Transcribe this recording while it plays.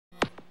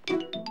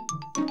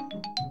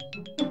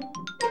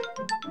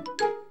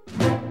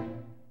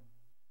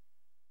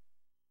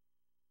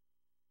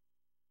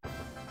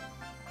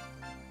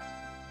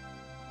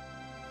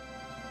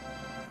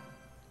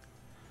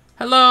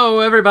Hello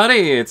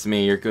everybody, it's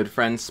me, your good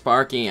friend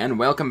Sparky, and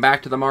welcome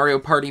back to the Mario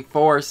Party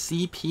 4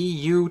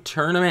 CPU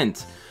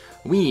Tournament.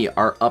 We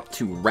are up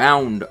to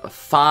round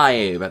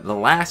 5, the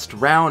last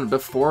round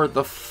before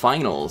the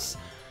finals.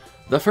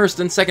 The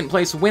first and second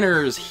place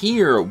winners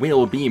here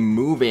will be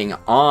moving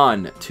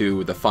on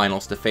to the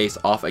finals to face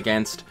off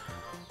against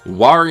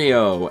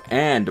Wario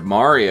and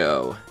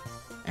Mario.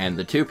 And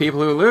the two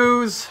people who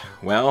lose,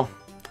 well,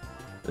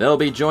 they'll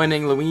be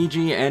joining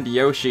Luigi and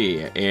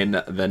Yoshi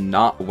in the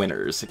not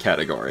winners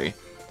category.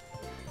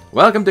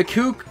 Welcome to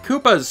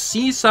Koopa's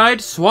Seaside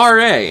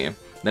Soiree.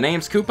 The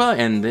name's Koopa,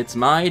 and it's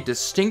my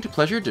distinct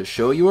pleasure to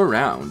show you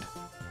around.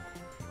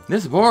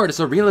 This board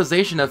is a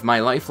realization of my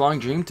lifelong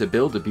dream to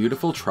build a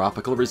beautiful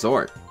tropical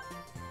resort.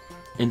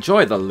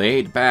 Enjoy the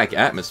laid-back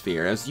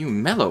atmosphere as you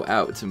mellow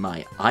out to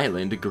my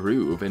island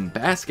groove and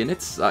bask in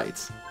its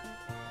sights.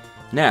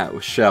 Now,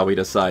 shall we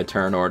decide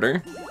turn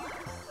order?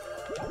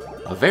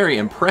 A very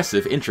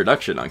impressive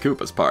introduction on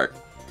Koopa's part.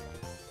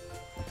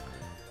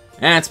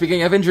 And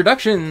speaking of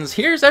introductions,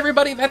 here's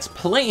everybody that's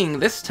playing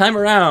this time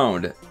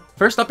around.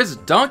 First up is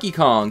Donkey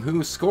Kong,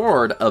 who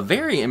scored a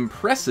very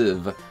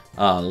impressive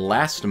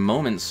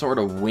last-moment sort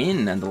of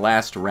win in the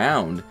last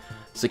round,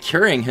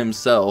 securing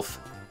himself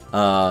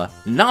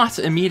not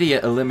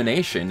immediate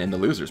elimination in the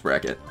loser's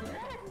bracket.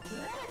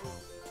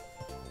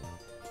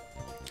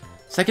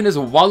 Second is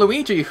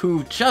Waluigi,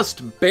 who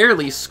just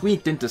barely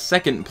squeaked into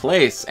second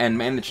place and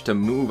managed to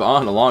move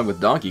on along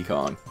with Donkey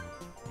Kong.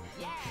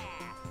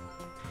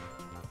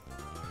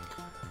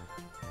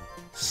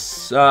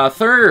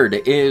 Third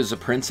is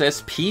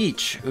Princess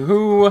Peach,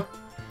 who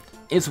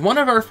is one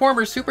of our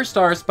former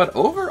superstars, but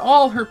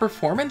overall her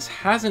performance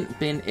hasn't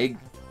been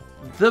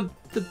the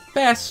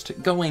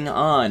best going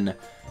on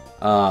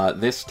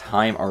this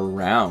time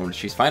around.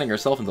 She's finding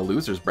herself in the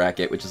loser's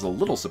bracket, which is a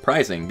little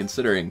surprising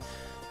considering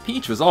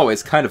Peach was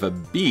always kind of a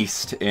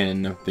beast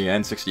in the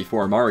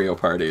N64 Mario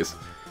parties,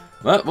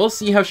 but we'll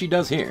see how she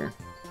does here.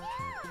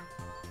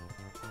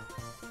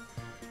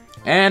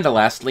 And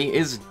lastly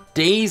is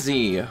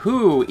Daisy,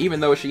 who, even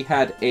though she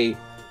had a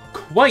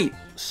quite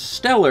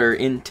stellar,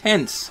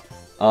 intense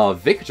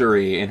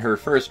victory in her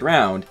first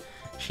round,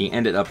 she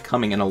ended up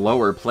coming in a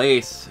lower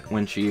place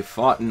when she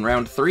fought in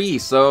round 3,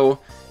 so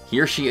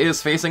here she is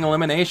facing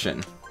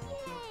elimination.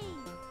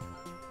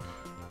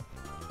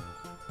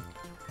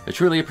 To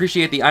truly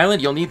appreciate the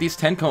island, you'll need these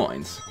 10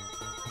 coins.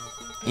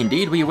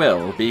 Indeed we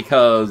will,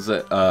 because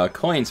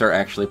coins are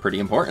actually pretty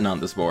important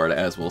on this board,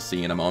 as we'll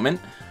see in a moment.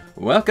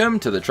 Welcome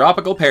to the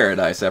tropical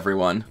paradise,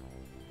 everyone.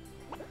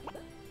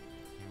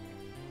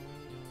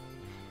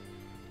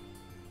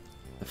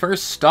 The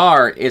first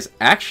star is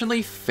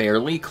actually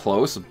fairly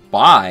close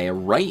by,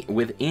 right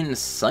within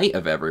sight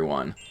of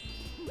everyone.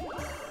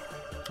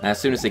 As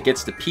soon as it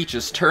gets to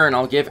Peach's turn,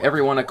 I'll give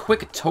everyone a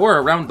quick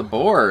tour around the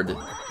board.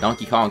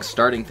 Donkey Kong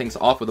starting things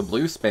off with a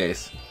blue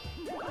space.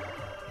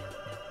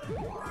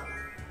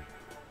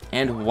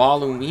 And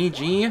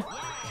Waluigi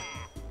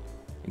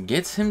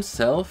gets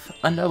himself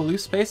a blue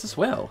space as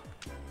well.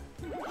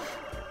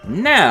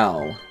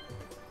 Now,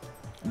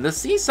 the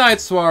Seaside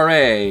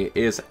Soiree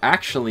is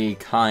actually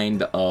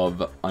kind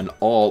of an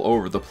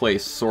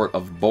all-over-the-place sort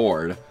of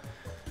board.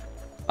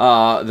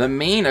 The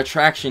main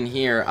attraction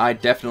here,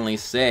 I'd definitely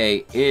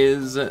say,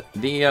 is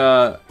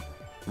the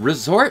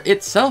resort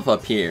itself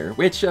up here,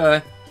 which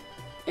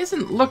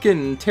isn't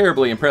looking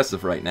terribly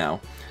impressive right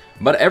now.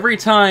 But every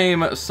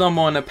time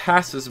someone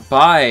passes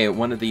by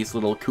one of these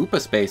little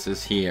Koopa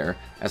spaces here,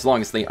 as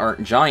long as they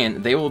aren't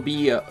giant, they will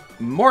be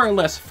more or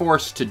less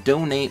forced to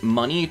donate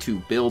money to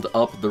build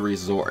up the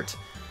resort.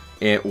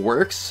 It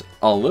works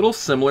a little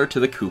similar to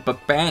the Koopa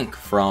Bank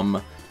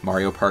from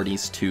Mario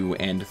Parties 2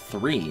 and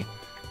 3.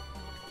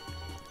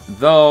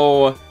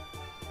 Though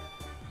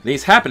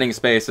these happening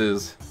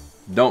spaces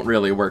don't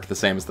really work the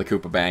same as the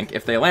Koopa Bank.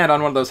 If they land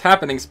on one of those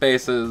happening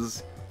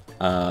spaces,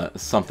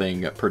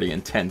 something pretty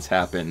intense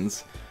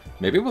happens.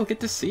 Maybe we'll get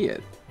to see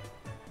it.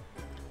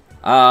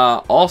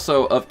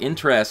 Also of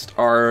interest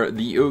are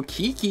the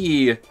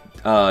Ukiki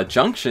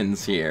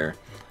junctions here.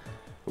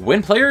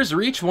 When players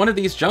reach one of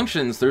these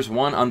junctions, there's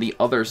one on the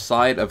other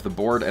side of the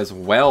board as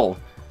well.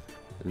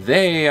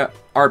 They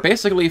are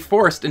basically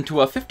forced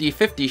into a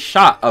 50-50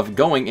 shot of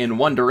going in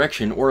one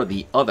direction or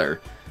the other.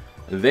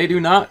 They do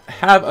not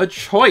have a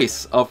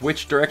choice of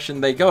which direction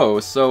they go,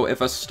 so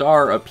if a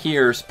star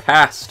appears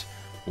past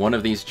one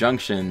of these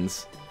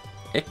junctions,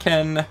 it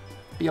can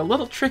be a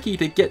little tricky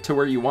to get to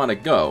where you want to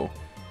go.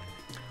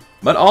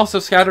 But also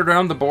scattered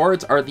around the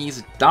boards are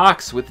these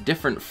docks with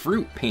different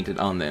fruit painted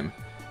on them.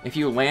 If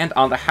you land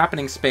on the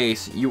happening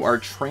space, you are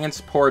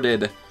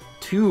transported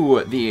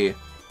to the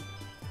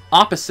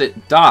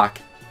opposite dock,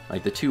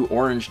 like the two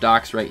orange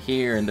docks right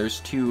here, and there's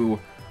two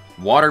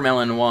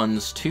watermelon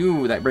ones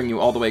too that bring you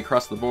all the way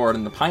across the board,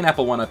 and the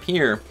pineapple one up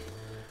here.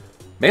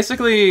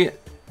 Basically,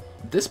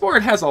 this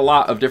board has a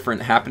lot of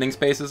different happening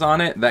spaces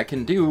on it that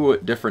can do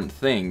different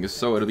things,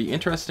 so it'll be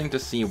interesting to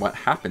see what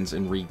happens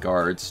in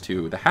regards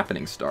to the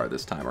happening star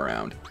this time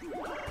around.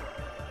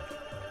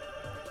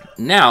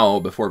 Now,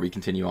 before we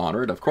continue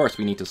onward, of course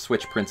we need to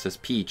switch Princess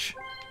Peach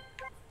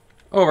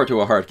over to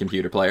a hard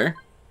computer player.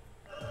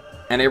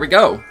 And here we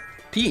go.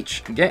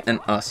 Peach getting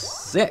a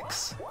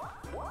 6.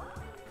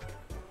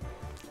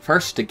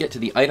 First to get to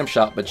the item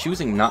shop, but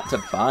choosing not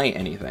to buy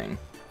anything.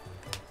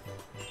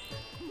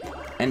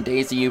 And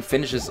Daisy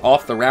finishes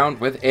off the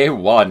round with a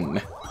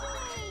 1.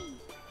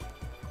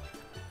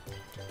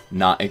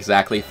 Not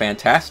exactly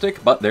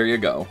fantastic, but there you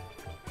go.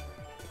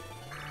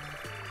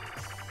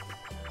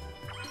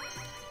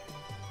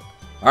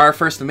 Our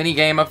first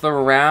minigame of the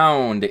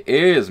round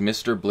is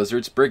Mr.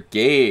 Blizzard's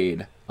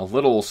Brigade. A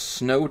little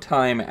snow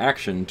time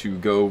action to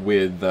go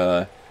with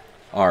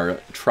our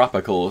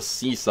tropical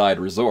seaside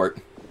resort.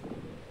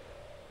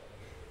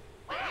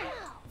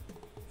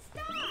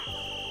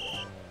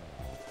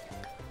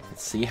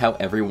 Let's see how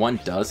everyone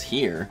does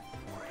here.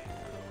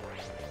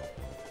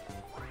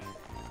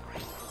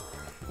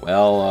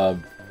 Well,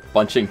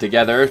 bunching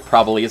together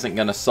probably isn't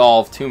going to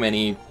solve too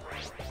many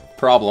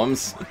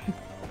problems.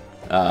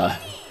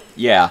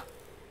 Yeah.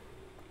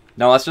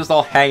 No, let's just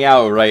all hang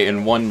out right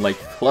in one, like,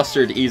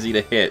 clustered,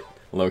 easy-to-hit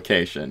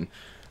location.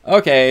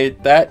 Okay,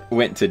 that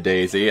went to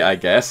Daisy, I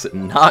guess.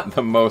 Not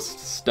the most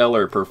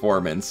stellar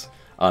performance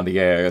on the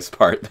AIS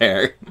part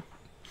there.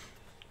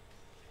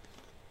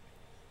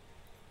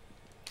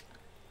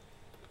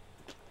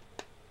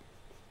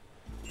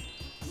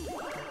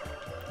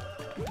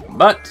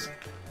 But,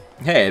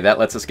 hey, that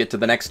lets us get to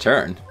the next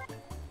turn.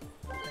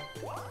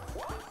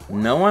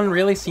 No one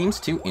really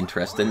seems too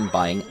interested in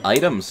buying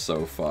items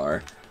so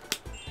far.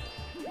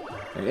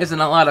 There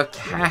isn't a lot of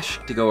cash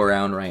to go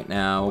around right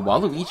now.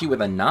 Waluigi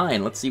with a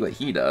 9, let's see what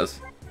he does.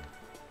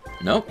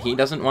 Nope, he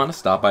doesn't want to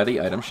stop by the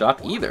item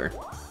shop either.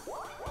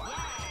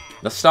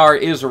 The star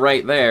is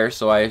right there,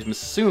 so I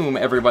assume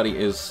everybody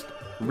is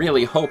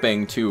really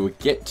hoping to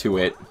get to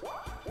it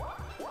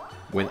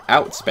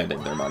without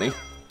spending their money.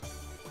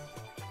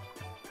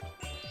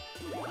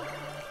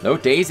 Though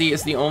Daisy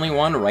is the only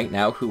one right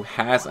now who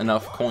has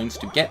enough coins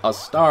to get a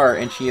star,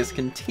 and she is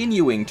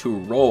continuing to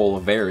roll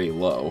very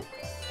low.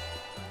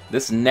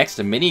 This next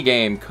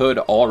minigame could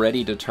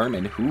already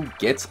determine who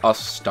gets a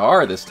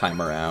star this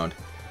time around.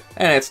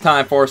 And it's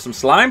time for some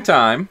slime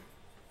time!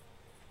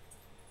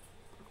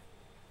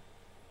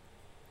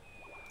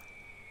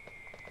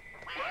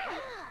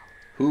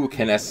 Who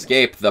can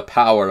escape the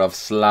power of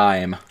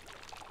slime?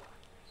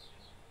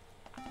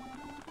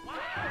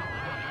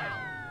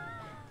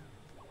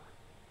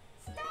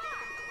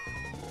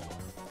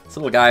 These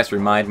little guys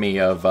remind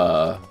me of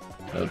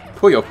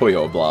Puyo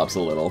Puyo blobs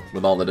a little,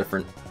 with all the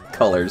different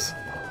colors.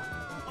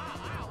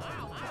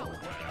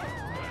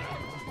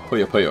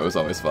 Puyo Puyo is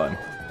always fun.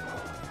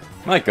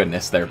 My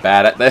goodness, they're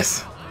bad at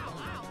this.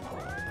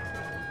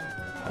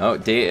 Oh,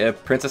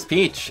 Princess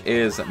Peach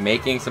is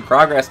making some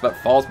progress, but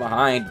falls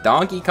behind.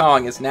 Donkey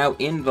Kong is now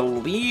in the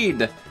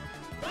lead.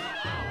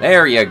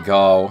 There you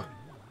go.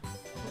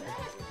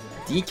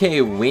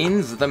 DK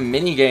wins the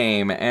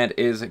minigame and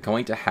is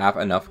going to have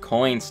enough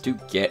coins to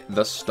get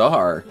the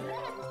star.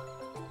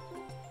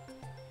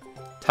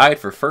 Tied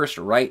for first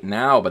right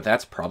now, but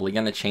that's probably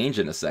going to change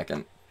in a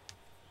second.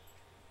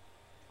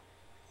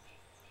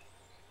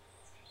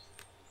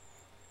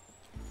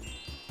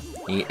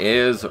 He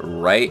is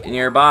right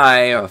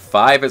nearby.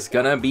 5 is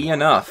going to be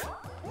enough.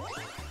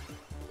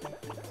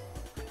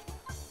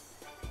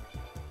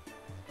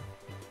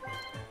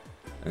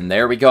 And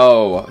there we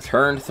go,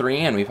 turn 3,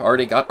 and we've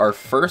already got our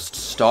first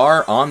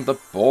star on the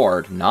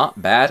board.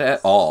 Not bad at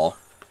all.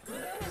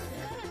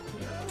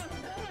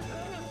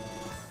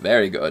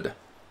 Very good.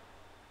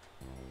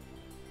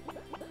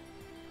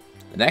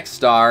 The next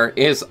star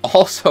is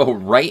also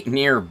right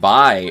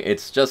nearby.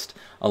 It's just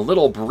a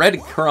little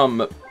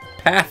breadcrumb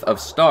path of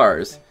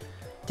stars.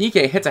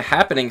 DK hits a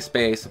happening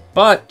space,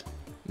 but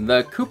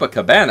the Koopa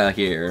Cabana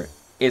here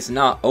is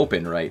not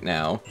open right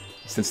now,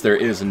 since there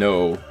is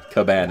no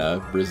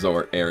Cabana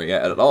resort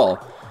area at all.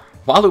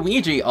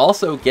 Waluigi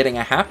also getting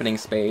a happening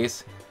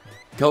space,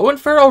 going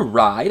for a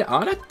ride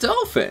on a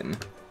dolphin.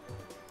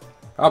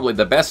 Probably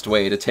the best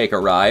way to take a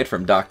ride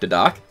from dock to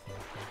dock.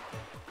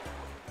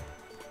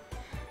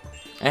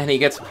 And he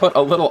gets put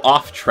a little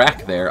off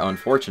track there,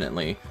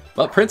 unfortunately.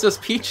 But Princess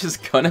Peach is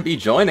gonna be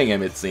joining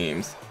him, it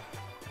seems.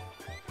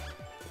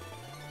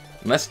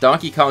 Unless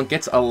Donkey Kong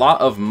gets a lot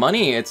of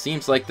money, it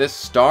seems like this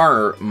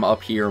star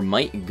up here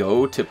might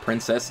go to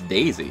Princess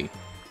Daisy.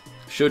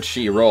 Should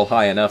she roll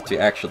high enough to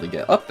actually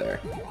get up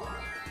there.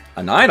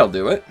 A 9'll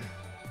do it.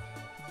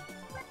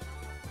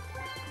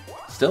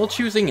 Still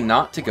choosing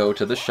not to go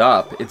to the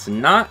shop. It's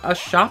not a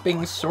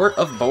shopping sort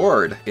of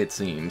board, it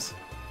seems.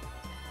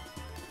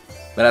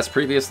 But as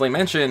previously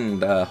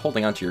mentioned,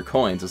 holding onto your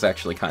coins is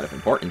actually kind of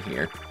important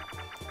here.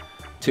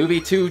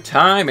 2v2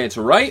 time, it's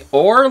right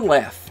or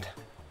left.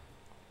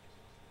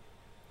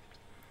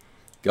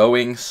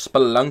 Going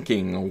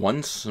spelunking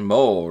once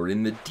more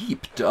in the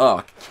deep,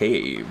 dark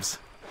caves.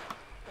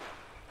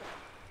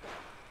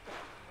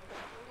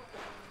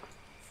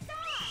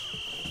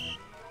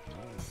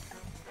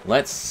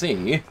 Let's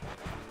see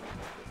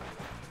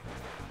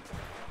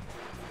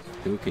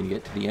who can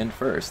get to the end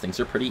first. Things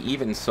are pretty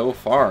even so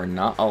far.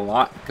 Not a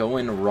lot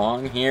going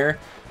wrong here,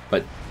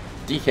 but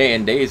DK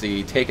and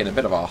Daisy taking a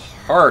bit of a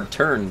hard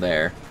turn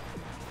there.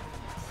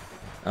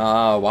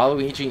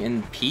 Waluigi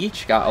and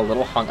Peach got a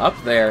little hung up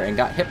there and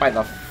got hit by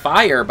the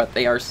fire, but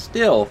they are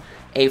still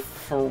a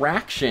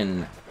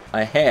fraction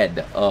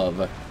ahead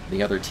of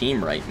the other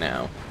team right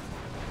now.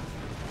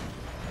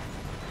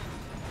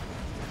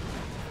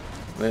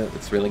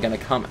 It's really going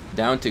to come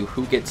down to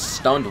who gets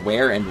stunned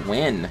where and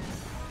when.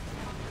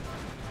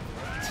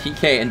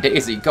 TK and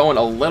Daisy going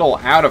a little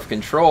out of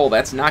control.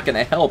 That's not going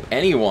to help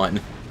anyone.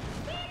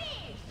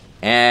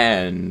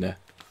 And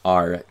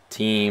our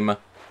team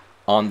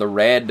on the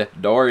red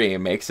Dory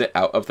makes it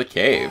out of the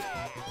cave.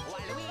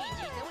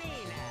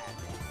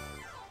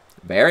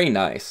 Very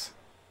nice.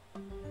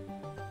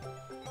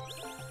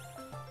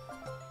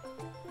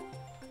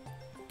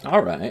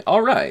 Alright,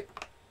 alright.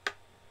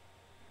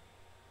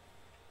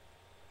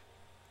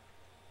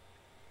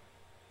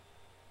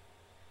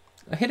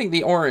 Hitting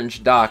the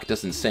orange dock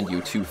doesn't send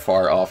you too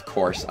far off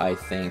course, I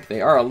think.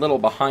 They are a little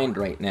behind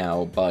right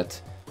now,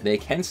 but they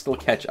can still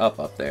catch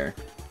up there.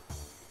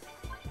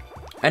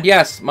 And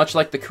yes, much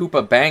like the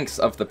Koopa banks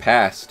of the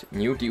past,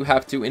 you do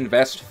have to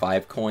invest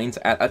 5 coins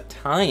at a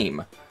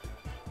time.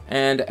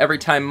 And every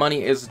time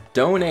money is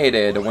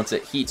donated, once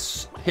it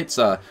hits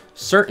a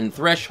certain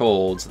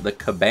thresholds, the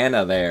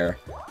cabana there,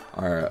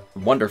 our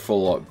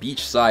wonderful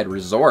beachside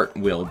resort,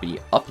 will be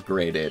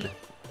upgraded.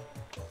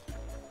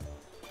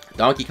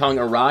 Donkey Kong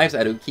arrives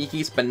at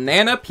Ukiki's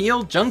Banana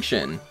Peel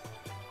Junction.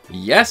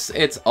 Yes,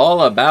 it's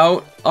all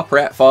about a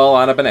pratfall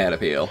on a banana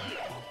peel.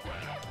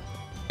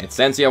 It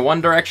sends you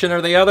one direction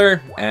or the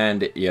other,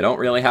 and you don't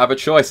really have a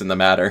choice in the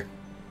matter.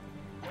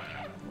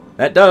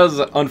 That does,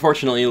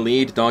 unfortunately,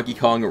 lead Donkey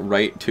Kong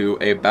right to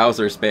a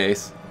Bowser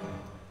space.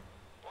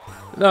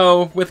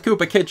 Though, with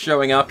Koopa Kid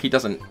showing up, he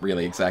doesn't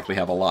really exactly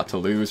have a lot to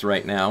lose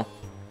right now,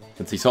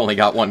 since he's only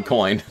got 1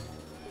 coin.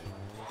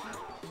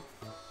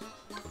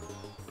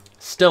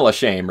 Still a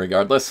shame,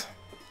 regardless.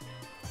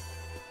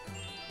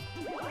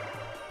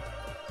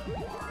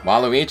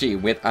 Waluigi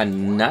with a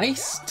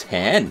nice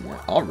 10.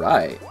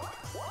 Alright.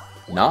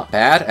 Not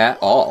bad at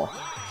all.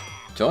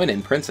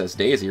 Joining Princess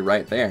Daisy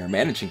right there,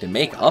 managing to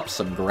make up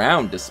some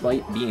ground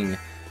despite being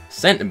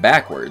sent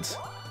backwards.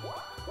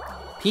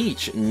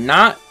 Peach,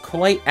 not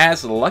quite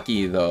as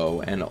lucky,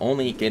 though, and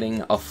only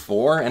getting a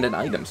 4 and an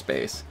item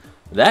space.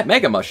 That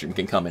Mega Mushroom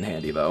can come in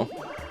handy, though.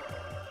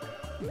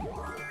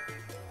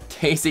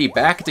 Daisy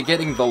back to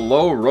getting the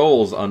low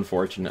rolls,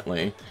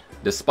 unfortunately.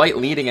 Despite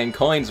leading in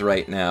coins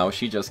right now,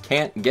 she just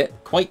can't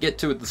quite get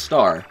to the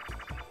star.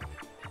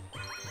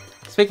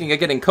 Speaking of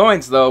getting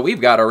coins, though, we've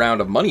got a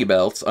round of money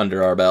belts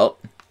under our belt.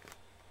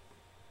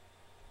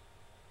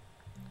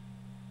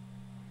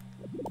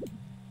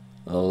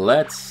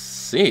 Let's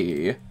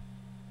see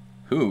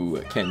who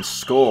can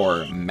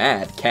score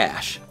mad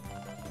cash.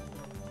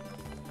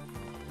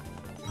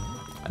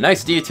 A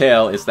nice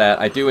detail is that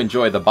I do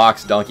enjoy the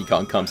box Donkey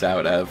Kong comes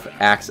out of,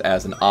 acts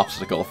as an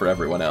obstacle for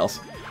everyone else.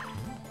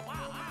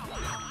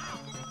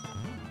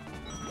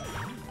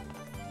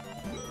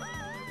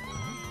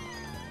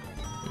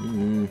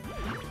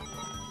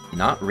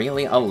 Not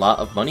really a lot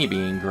of money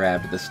being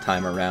grabbed this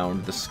time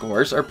around. The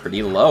scores are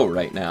pretty low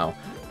right now.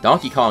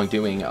 Donkey Kong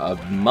doing a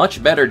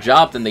much better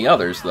job than the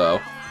others, though.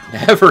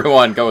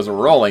 Everyone goes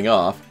rolling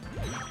off.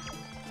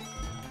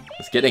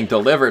 It's getting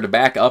delivered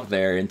back up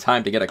there in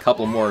time to get a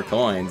couple more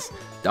coins.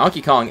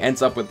 Donkey Kong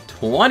ends up with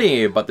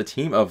 20, but the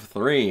team of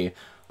 3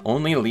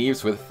 only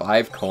leaves with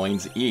 5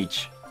 coins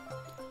each.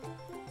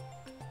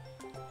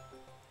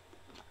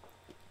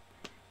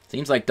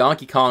 Seems like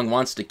Donkey Kong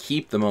wants to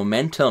keep the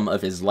momentum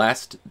of his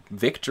last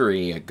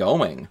victory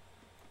going.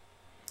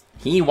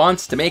 He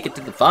wants to make it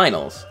to the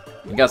finals,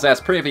 because as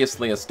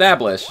previously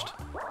established,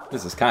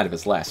 this is kind of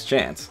his last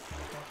chance.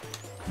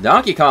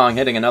 Donkey Kong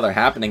hitting another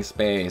happening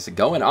space,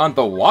 going on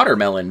the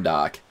watermelon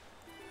dock.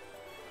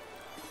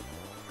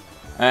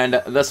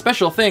 And the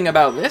special thing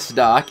about this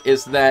dock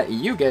is that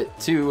you get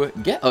to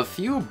get a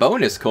few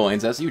bonus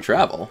coins as you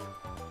travel.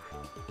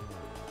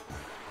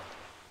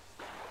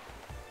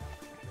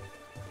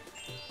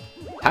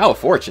 How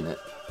fortunate.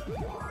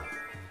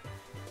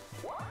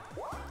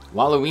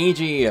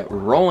 Waluigi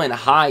rolling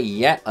high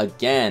yet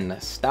again,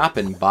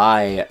 stopping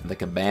by the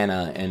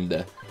cabana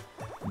and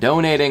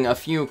donating a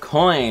few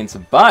coins,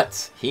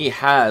 but he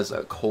has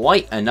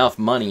quite enough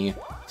money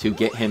to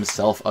get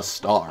himself a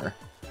star.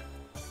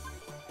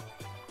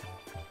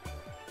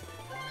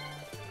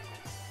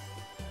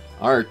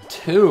 Our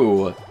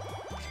 2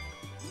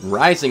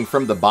 rising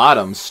from the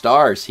bottom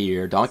stars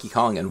here, Donkey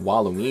Kong and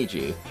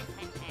Waluigi.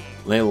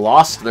 They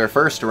lost their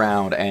first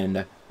round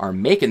and are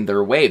making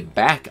their way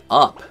back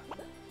up.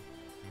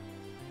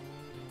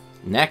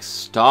 Next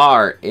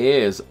star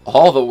is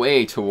all the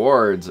way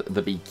towards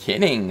the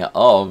beginning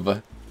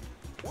of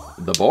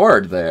the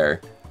board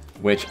there,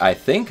 which I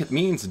think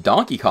means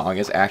Donkey Kong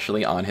is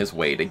actually on his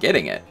way to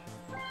getting it.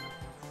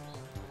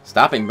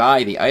 Stopping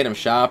by the item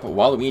shop,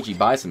 Waluigi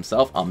buys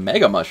himself a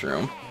Mega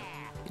Mushroom.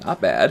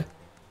 Not bad.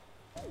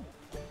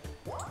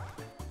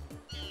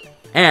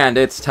 And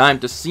it's time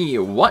to see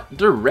what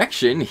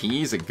direction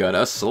he's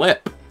gonna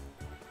slip.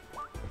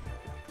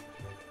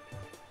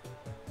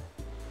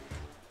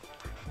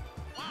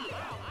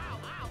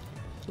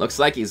 Looks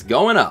like he's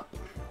going up.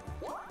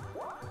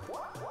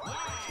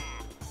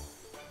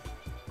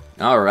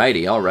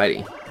 Alrighty,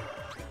 alrighty.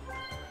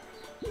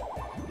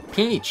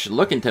 Peach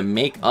looking to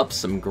make up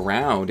some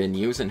ground and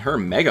using her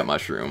Mega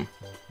Mushroom.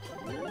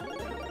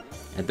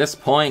 At this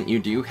point, you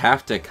do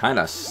have to kind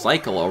of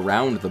cycle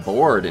around the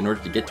board in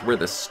order to get to where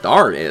the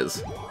star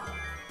is.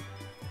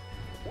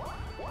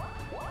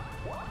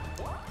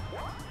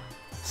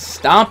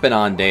 Stomping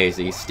on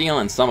Daisy,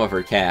 stealing some of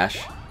her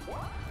cash.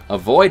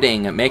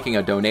 Avoiding making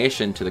a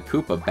donation to the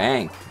Koopa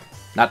Bank.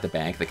 Not the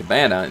bank, the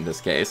cabana in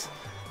this case.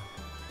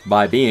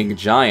 By being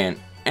giant.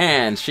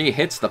 And she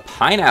hits the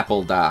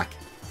pineapple dock.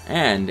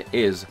 And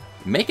is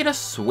making a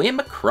swim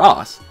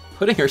across.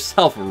 Putting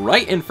herself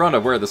right in front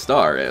of where the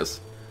star is.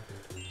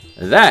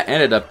 That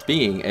ended up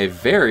being a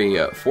very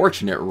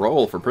fortunate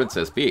roll for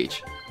Princess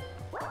Peach.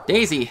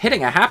 Daisy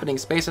hitting a happening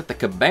space at the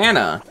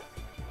cabana.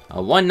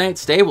 A one-night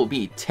stay will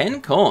be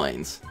 10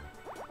 coins.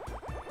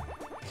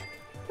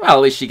 Well,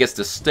 at least she gets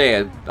to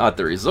stay at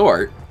the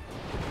resort.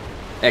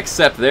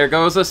 Except there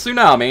goes a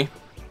tsunami.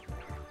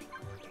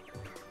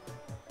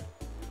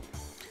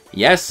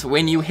 Yes,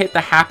 when you hit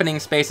the happening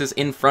spaces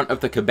in front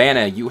of the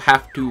cabana, you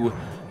have to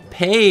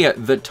pay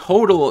the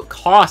total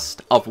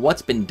cost of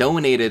what's been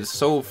donated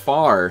so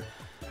far,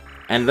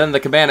 and then the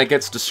cabana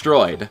gets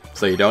destroyed,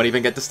 so you don't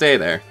even get to stay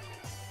there.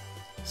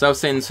 So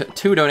since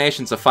 2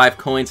 donations of 5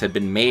 coins had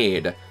been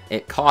made,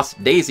 it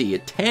cost Daisy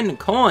 10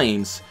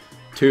 coins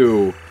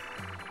to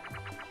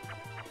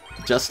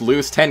just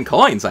lose 10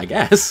 coins, I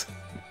guess.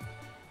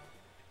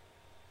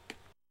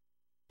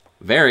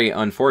 Very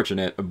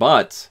unfortunate,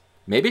 but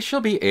maybe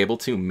she'll be able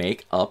to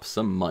make up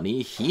some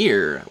money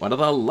here. What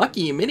a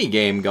lucky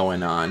minigame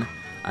going on.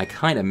 I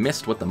kind of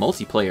missed what the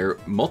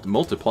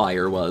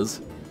multiplier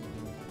was,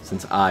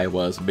 since I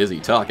was busy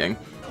talking.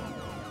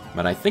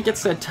 But I think it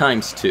said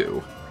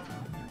 ×2.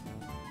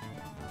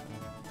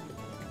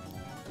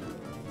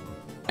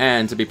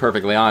 And to be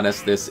perfectly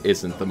honest, this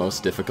isn't the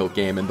most difficult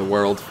game in the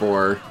world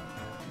for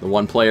the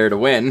one player to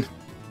win.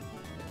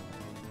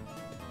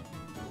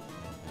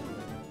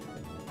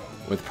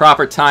 With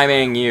proper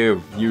timing,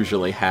 you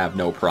usually have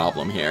no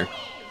problem here.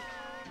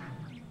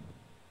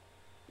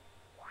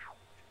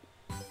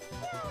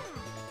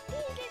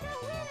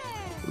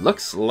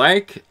 Looks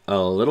like a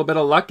little bit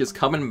of luck is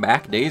coming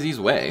back Daisy's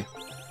way.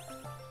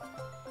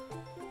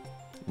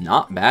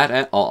 Not bad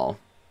at all.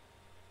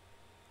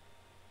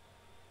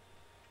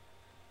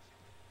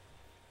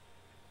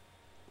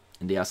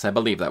 And yes, I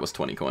believe that was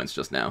 20 coins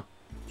just now.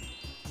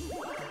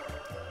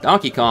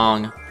 Donkey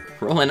Kong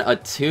rolling a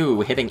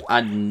 2, hitting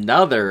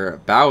another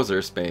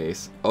Bowser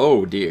space.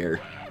 Oh dear.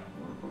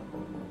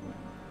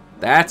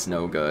 That's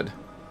no good.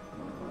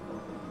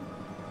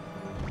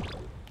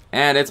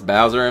 And it's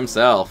Bowser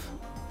himself.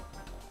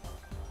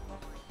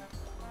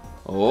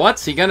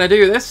 What's he gonna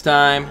do this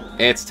time?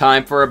 It's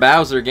time for a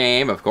Bowser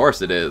game. Of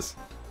course it is.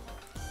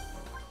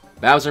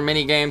 Bowser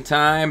minigame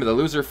time. The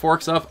loser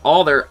forks up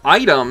all their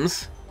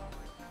items.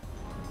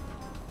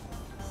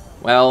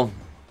 Well,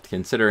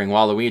 considering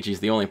Waluigi's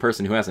the only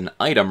person who has an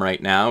item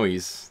right now,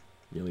 he's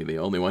really the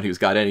only one who's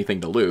got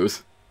anything to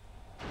lose.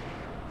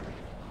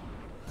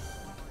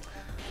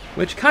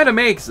 Which kind of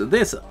makes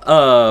this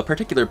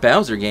particular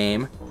Bowser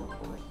game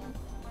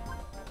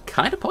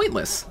kind of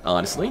pointless,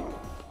 honestly.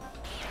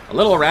 A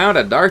little round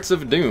of Darts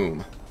of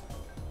Doom.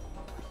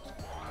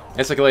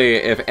 Basically,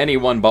 if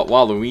anyone but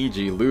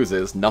Waluigi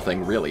loses,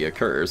 nothing really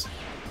occurs.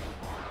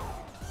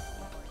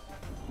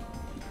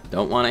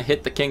 Don't want to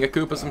hit the King of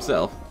Koopas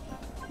himself.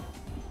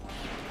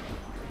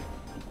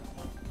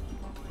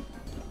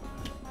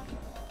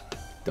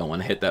 Don't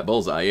want to hit that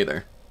bullseye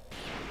either.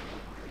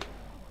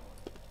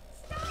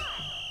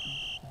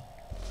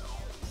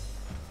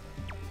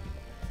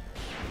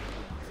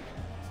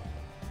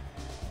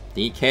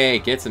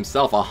 DK gets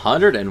himself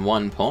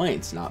 101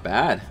 points. Not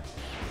bad.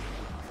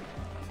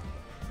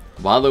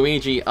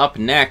 Waluigi up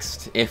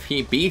next. If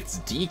he beats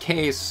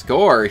DK's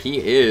score, he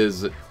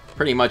is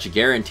pretty much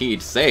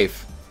guaranteed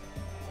safe.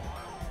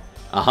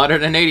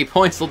 180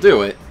 points will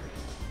do it.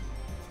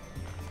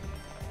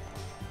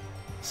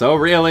 So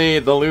really,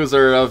 the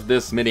loser of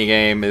this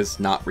minigame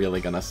is not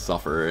really gonna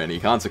suffer any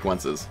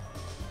consequences.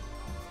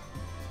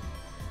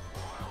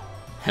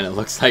 And it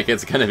looks like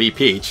it's gonna be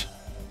Peach.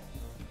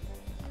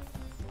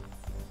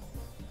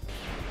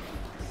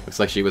 Looks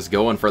like she was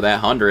going for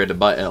that 100,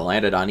 but it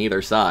landed on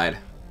either side.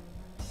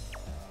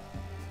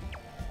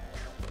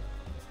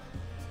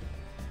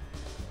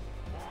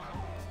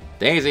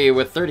 Daisy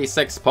with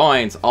 36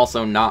 points,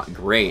 also not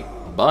great,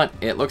 but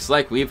it looks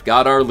like we've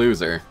got our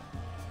loser.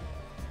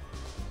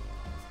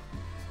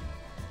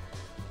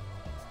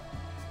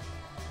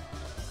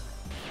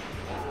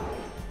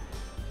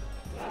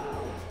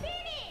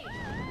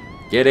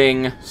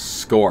 Getting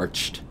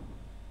scorched.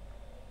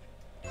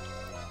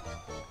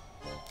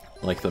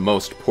 Like the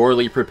most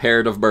poorly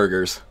prepared of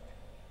burgers.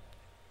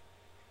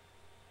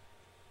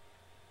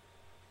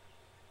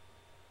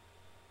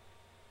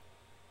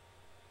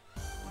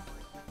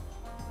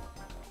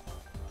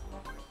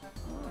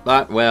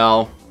 But,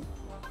 well,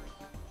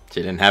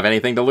 she didn't have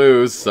anything to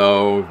lose,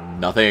 so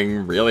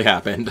nothing really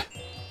happened.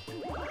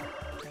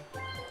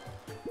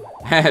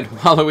 And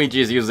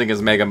Waluigi's using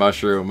his Mega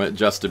Mushroom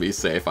just to be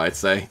safe, I'd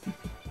say.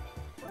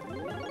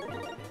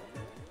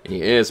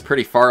 He is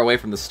pretty far away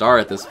from the star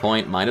at this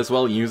point. Might as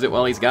well use it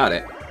while he's got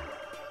it.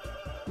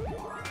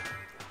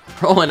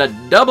 Rolling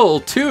a double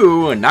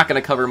 2, not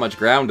going to cover much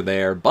ground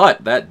there,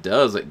 but that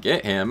does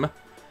get him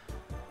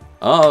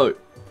a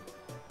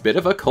bit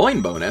of a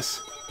coin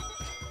bonus.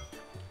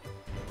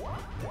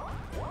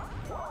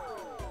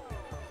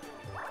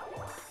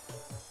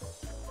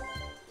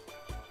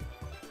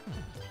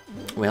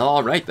 Well,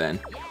 alright then.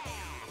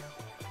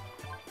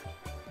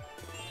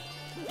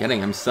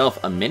 Getting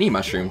himself a mini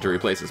mushroom to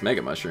replace his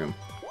Mega Mushroom.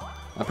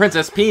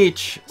 Princess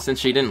Peach, since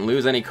she didn't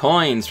lose any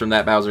coins from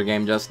that Bowser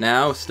game just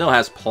now, still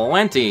has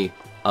plenty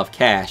of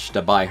cash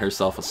to buy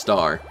herself a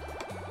star.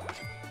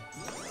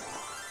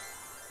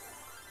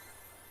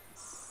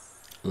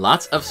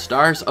 Lots of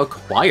stars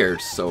acquired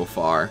so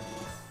far.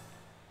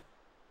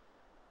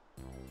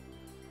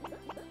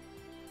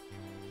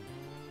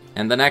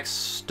 And the next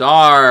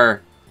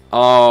star...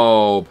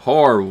 Oh,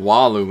 poor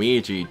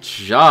Waluigi,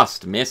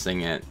 just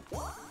missing it.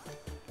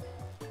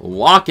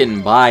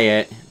 Walking by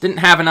it. Didn't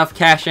have enough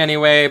cash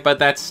anyway, but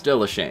that's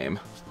still a shame.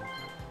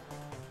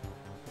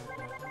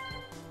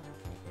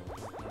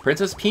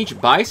 Princess Peach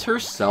buys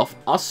herself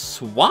a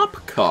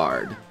swap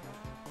card.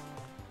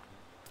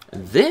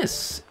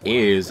 This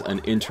is an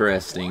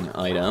interesting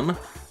item.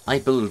 I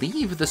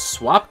believe the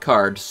swap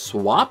card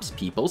swaps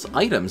people's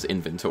items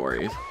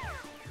inventories,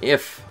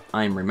 if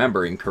I'm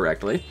remembering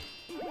correctly.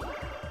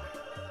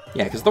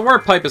 Yeah, because the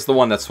warp pipe is the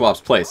one that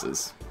swaps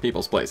places.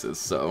 People's places,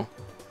 so...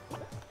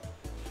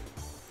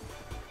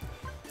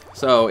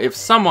 So, if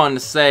someone,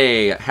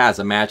 say, has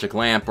a magic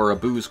lamp or a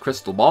booze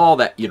crystal ball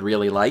that you'd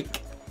really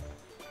like,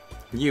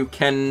 you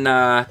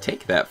can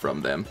take that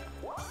from them.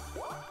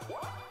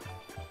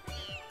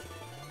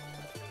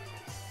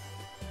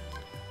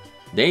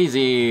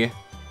 Daisy,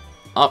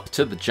 up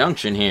to the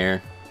junction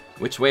here.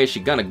 Which way is she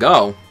gonna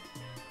go?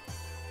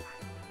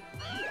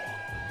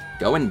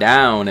 Going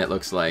down, it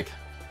looks like.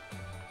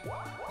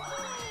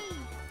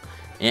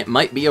 It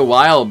might be a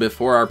while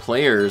before our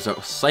players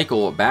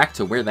cycle back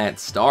to where that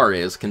star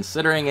is,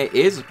 considering it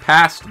is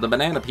past the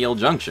Banana Peel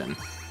Junction.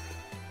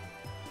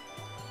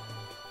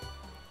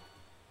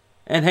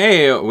 And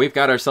hey, we've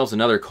got ourselves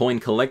another coin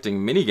collecting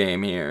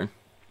minigame here.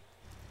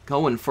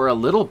 Going for a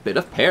little bit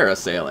of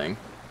parasailing.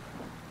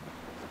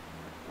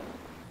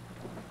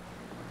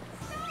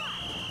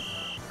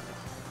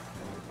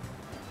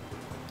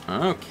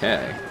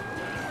 Okay.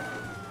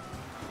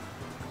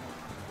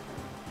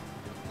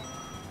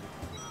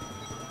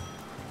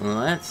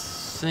 Let's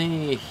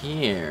see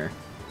here.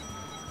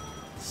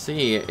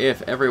 See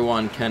if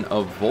everyone can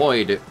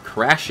avoid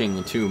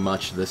crashing too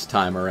much this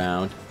time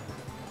around.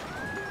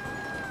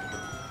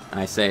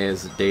 I say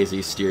as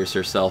Daisy steers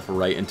herself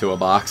right into a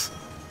box.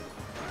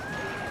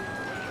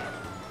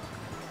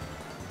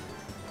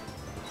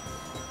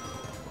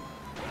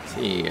 Let's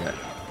see.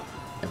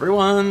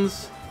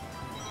 Everyone's...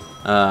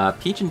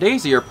 Peach and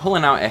Daisy are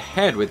pulling out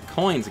ahead with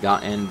coins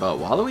gotten, but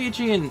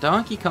Waluigi and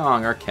Donkey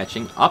Kong are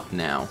catching up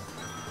now.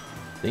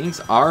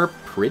 Things are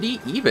pretty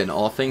even,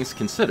 all things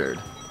considered.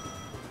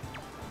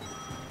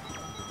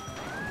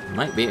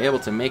 Might be able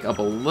to make up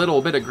a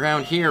little bit of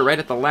ground here right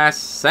at the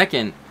last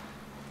second.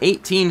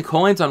 18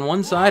 coins on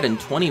one side and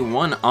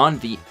 21 on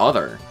the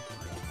other.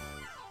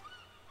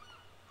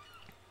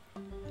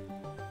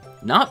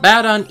 Not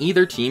bad on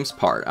either team's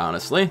part,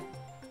 honestly.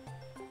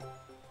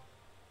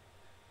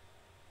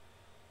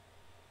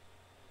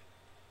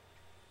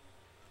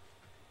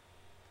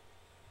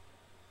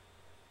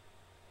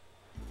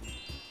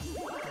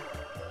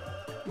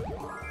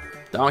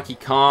 Donkey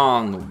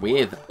Kong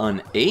with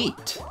an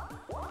 8.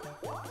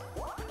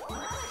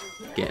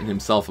 Getting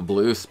himself a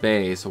blue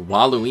space.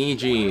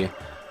 Waluigi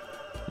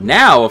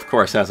now, of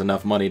course, has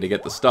enough money to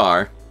get the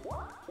star.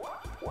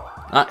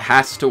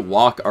 Has to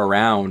walk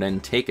around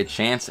and take a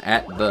chance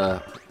at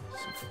the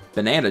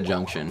Banana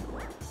Junction.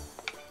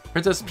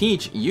 Princess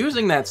Peach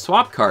using that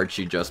swap card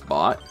she just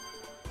bought.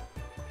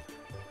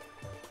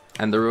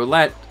 And the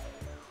roulette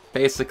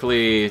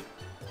basically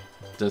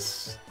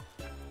just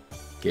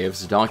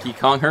gives Donkey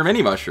Kong her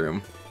mini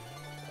mushroom.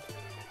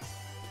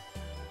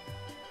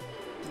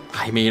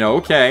 I mean,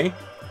 okay.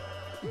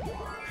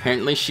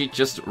 Apparently she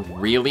just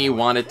really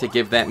wanted to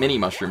give that mini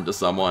mushroom to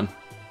someone.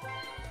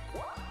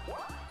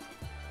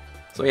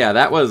 So yeah,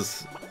 that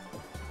was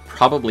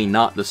probably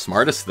not the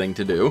smartest thing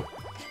to do.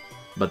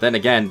 But then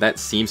again, that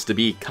seems to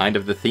be kind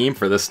of the theme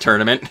for this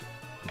tournament.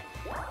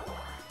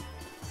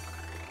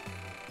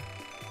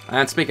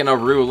 And speaking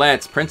of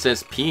roulettes,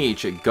 Princess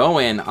Peach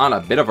going on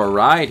a bit of a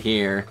ride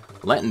here.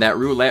 Letting that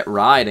roulette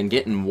ride and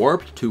getting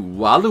warped to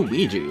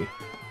Waluigi.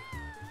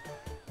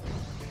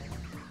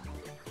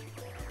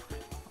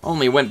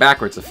 Only went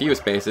backwards a few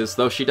spaces,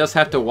 though she does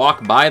have to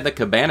walk by the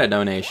Cabana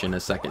donation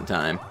a second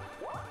time.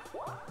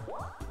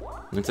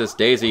 Princess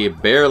Daisy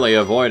barely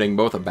avoiding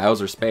both a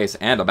Bowser space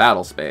and a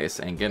battle space,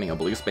 and getting a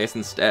blue space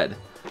instead.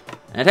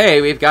 And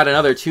hey, we've got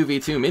another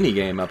 2v2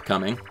 minigame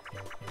upcoming.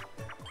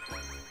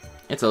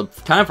 It's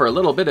time for a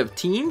little bit of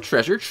Team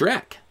Treasure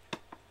Trek.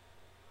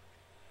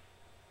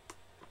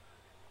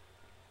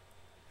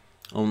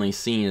 Only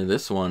seen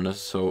this one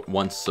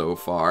once so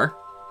far.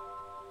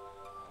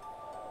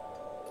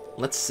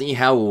 Let's see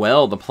how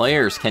well the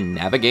players can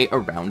navigate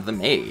around the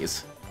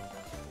maze.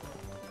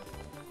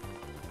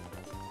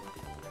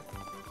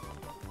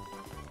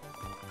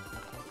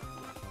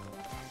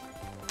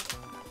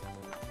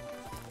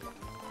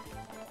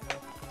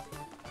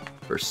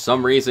 For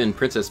some reason,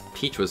 Princess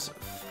Peach was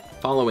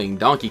following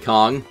Donkey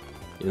Kong,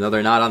 even though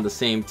they're not on the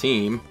same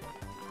team.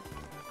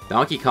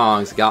 Donkey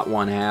Kong's got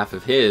one half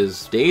of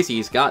his,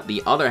 Daisy's got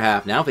the other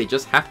half. Now they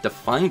just have to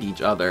find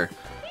each other.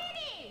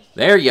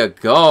 There you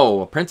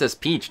go! Princess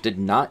Peach did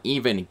not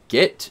even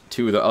get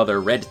to the other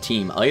red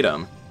team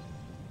item.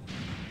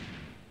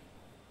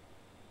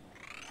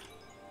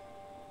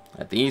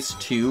 And these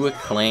two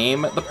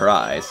claim the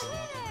prize.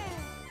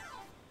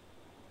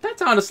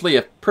 That's honestly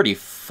a pretty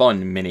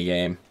fun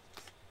minigame.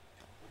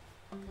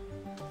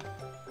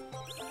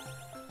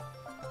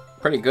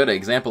 Pretty good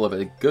example of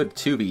a good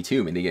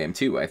 2v2 minigame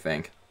too, I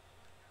think.